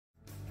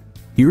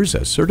Here's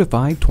a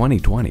certified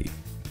 2020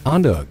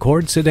 Honda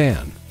Accord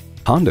sedan.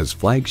 Honda's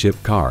flagship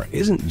car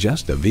isn't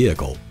just a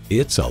vehicle,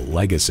 it's a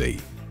legacy.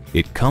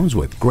 It comes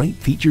with great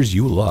features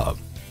you love: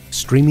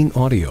 streaming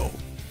audio,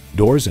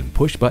 doors and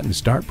push-button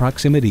start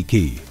proximity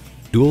key,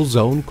 dual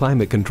zone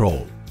climate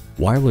control,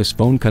 wireless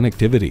phone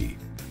connectivity,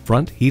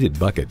 front heated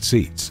bucket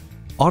seats,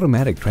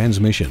 automatic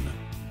transmission,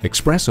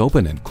 express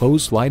open and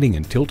closed sliding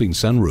and tilting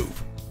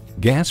sunroof,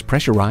 gas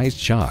pressurized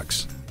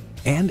shocks,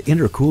 and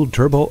intercooled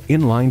turbo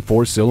inline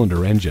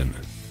 4-cylinder engine.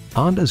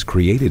 Honda's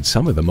created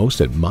some of the most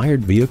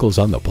admired vehicles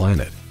on the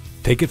planet.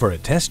 Take it for a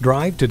test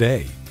drive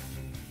today.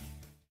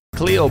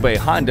 Cleo Bay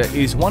Honda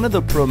is one of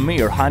the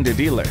premier Honda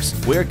dealers.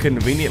 We're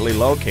conveniently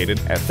located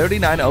at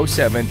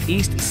 3907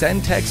 East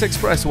Cen-Tex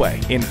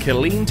Expressway in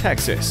Killeen,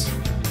 Texas.